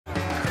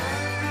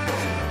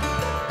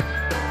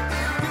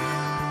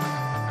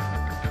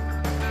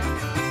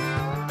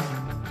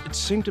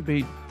seemed to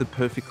be the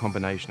perfect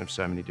combination of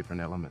so many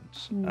different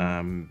elements.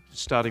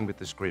 Starting with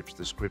the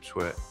scripts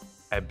were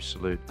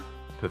absolute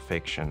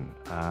perfection.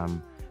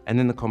 And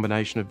then the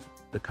combination of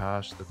the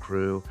cast, the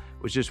crew,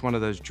 was just one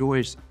of those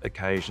joyous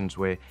occasions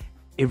where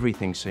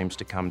everything seems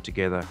to come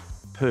together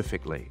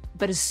perfectly.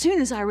 But as soon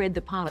as I read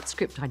the pilot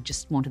script, I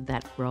just wanted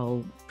that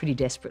role pretty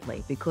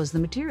desperately because the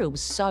material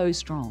was so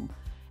strong.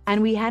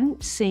 And we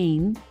hadn't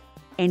seen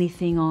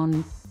anything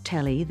on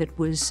telly that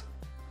was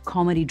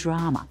comedy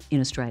drama in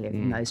Australia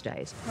in those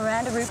days.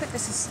 Miranda, Rupert,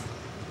 this is...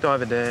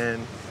 Diver Dan.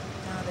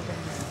 Diver Dan.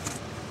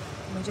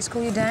 Can we just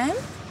call you Dan?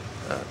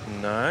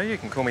 No, you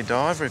can call me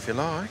Diver if you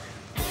like.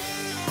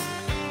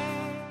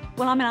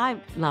 Well, I mean, I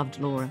loved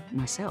Laura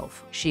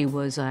myself. She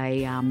was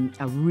a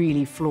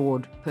really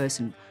flawed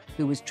person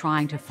who was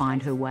trying to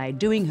find her way,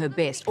 doing her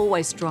best,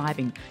 always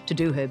striving to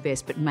do her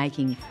best, but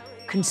making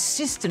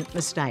consistent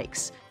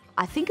mistakes.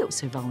 I think it was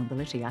her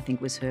vulnerability. I think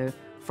it was her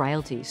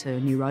frailties, her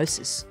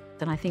neurosis.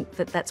 And I think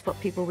that that's what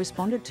people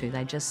responded to.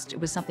 It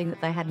was something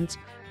that they hadn't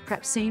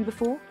perhaps seen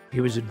before.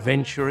 He was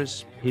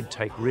adventurous, he'd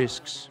take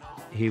risks,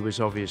 he was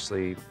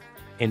obviously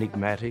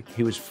enigmatic,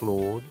 he was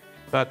flawed,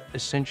 but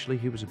essentially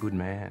he was a good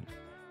man.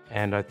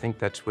 And I think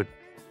that's what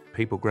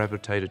people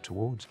gravitated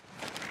towards.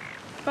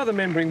 Other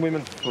men bring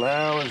women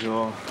flowers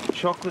or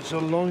chocolates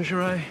or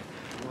lingerie.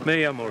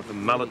 Me, I'm more of a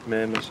mullet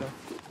man myself.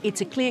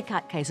 It's a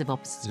clear-cut case of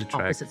opposites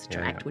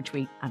attract, which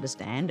we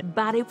understand.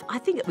 But I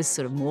think it was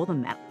sort of more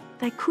than that.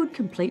 They could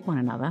complete one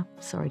another,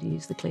 sorry to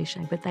use the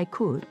cliche, but they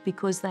could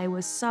because they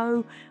were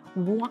so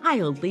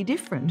wildly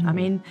different. I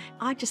mean,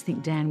 I just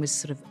think Dan was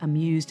sort of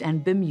amused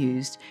and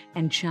bemused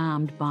and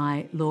charmed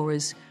by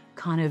Laura's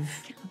kind of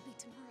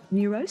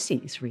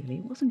neuroses, really,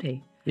 wasn't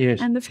he?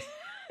 Yes. And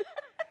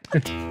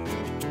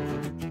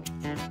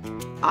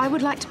I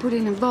would like to put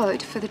in a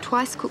vote for the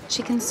twice-cooked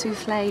chicken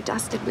souffle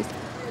dusted with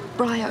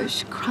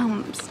brioche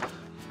crumbs.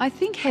 I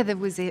think Heather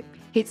was it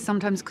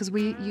sometimes because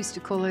we used to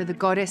call her the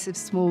goddess of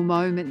small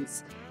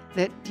moments,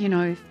 that, you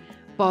know, if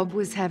Bob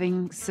was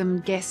having some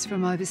guests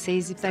from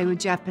overseas, if they were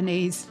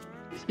Japanese,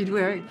 she'd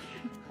wear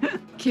a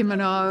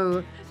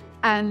kimono.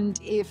 And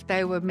if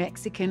they were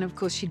Mexican, of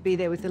course, she'd be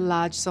there with a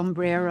large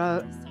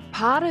sombrero.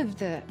 Part of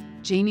the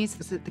genius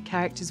was that the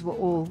characters were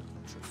all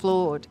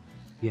flawed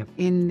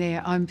in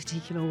their own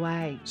particular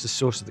way. It's the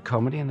source of the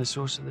comedy and the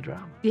source of the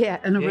drama. Yeah,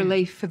 and a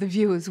relief for the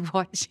viewers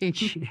watching.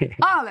 Yeah.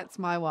 Oh, that's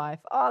my wife.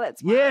 Oh,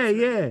 that's my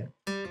husband.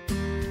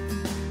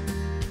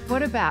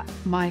 What about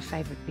my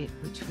favourite bit,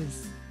 which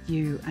was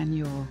you and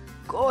your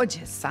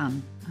gorgeous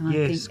son? And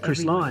Yes, I think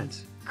Chris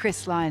Lyons.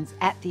 Chris Lyons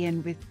at the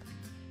end with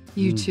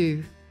you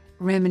two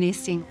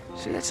reminiscing.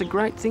 See, that's a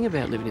great thing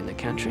about living in the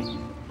country.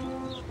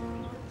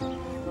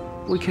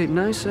 We keep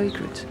no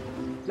secrets.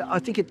 I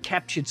think it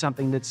captured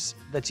something that's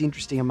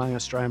interesting among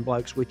Australian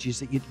blokes, which is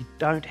that you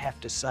don't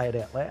have to say it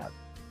out loud.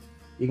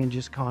 You can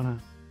just kind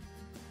of,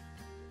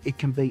 it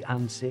can be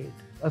unsaid.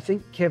 I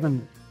think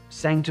Kevin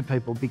sang to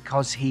people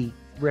because he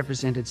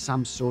represented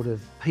some sort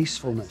of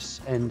peacefulness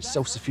and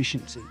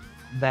self-sufficiency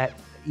that,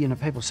 you know,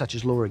 people such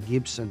as Laura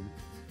Gibson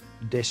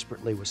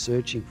desperately were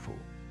searching for.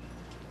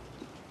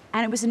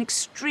 And it was an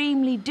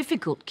extremely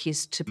difficult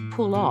kiss to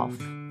pull off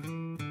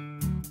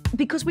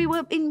because we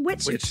were in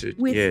wetsuits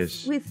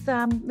with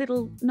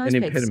little nose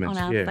pegs on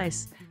our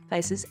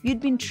faces. You'd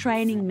been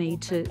training me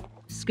to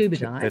scuba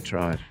dive. That's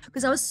right.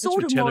 Because I was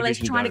sort of more or less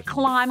trying to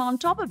climb on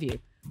top of you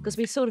because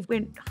we sort of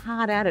went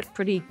hard at it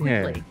pretty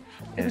quickly.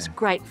 It was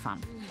great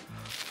fun.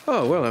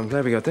 Oh, well, I'm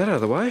glad we got that out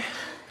of the way.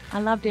 I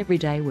loved every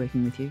day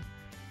working with you.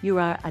 You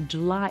are a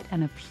delight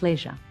and a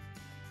pleasure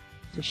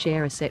to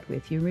share a set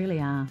with. You really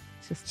are.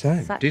 Just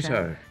such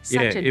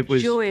a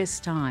joyous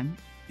time.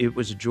 It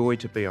was a joy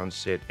to be on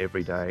set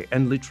every day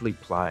and literally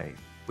play,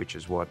 which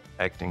is what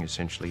acting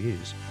essentially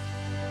is.